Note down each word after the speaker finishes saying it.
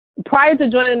prior to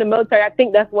joining the military, I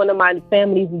think that's one of my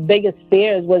family's biggest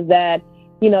fears was that,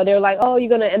 they're like, oh, you're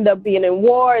going to end up being in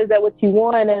war. Is that what you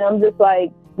want? And I'm just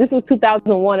like, this was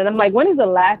 2001. And I'm like, when is the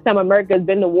last time America's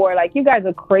been to war? Like, you guys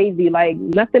are crazy. Like,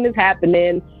 nothing is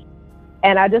happening.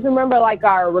 And I just remember, like,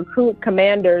 our recruit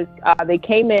commanders, they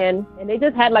came in and they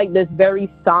just had, like, this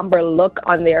very somber look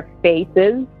on their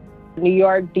faces. New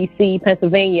York, D.C.,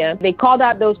 Pennsylvania. They called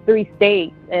out those 3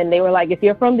 states and they were like, if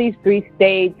you're from these 3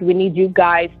 states, we need you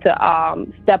guys to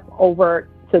step over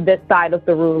to this side of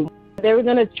the room. They were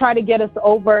going to try to get us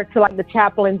over to, like, the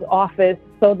chaplain's office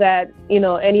so that,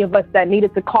 any of us that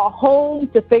needed to call home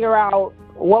to figure out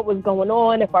what was going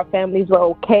on, if our families were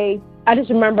okay. I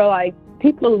just remember, like,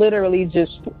 people literally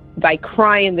just, like,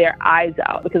 crying their eyes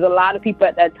out because a lot of people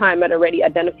at that time had already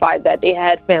identified that they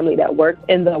had family that worked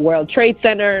in the World Trade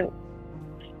Center.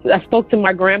 I spoke to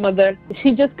my grandmother.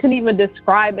 She just couldn't even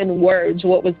describe in words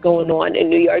what was going on in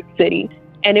New York City.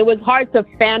 And it was hard to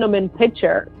fathom and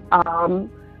picture,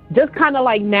 just kind of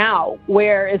like now,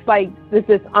 where it's like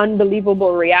this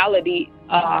unbelievable reality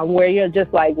where you're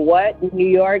just like, what? New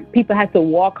York? People had to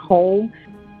walk home.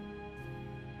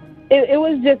 It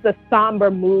was just a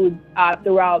somber mood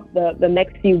throughout the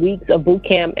next few weeks of boot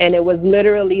camp. And it was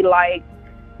literally like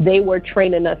they were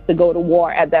training us to go to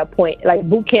war at that point. Like,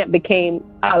 boot camp became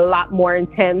a lot more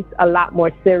intense, a lot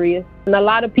more serious. And a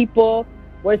lot of people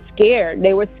were scared.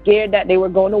 They were scared that they were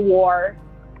going to war.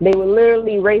 They would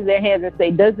literally raise their hands and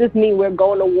say, does this mean we're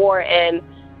going to war? And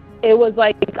it was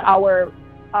like our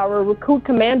recruit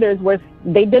commanders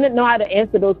they didn't know how to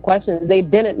answer those questions. They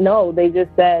didn't know. They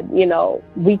just said,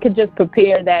 we could just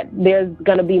prepare that there's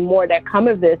going to be more that come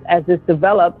of this as this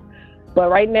develops. But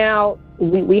right now,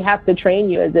 we have to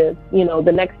train you as if,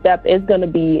 the next step is going to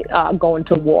be going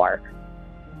to war.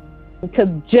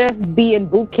 To just be in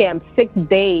boot camp 6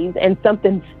 days and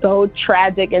something so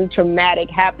tragic and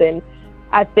traumatic happened,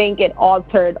 I think it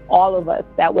altered all of us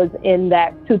that was in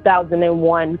that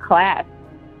 2001 class.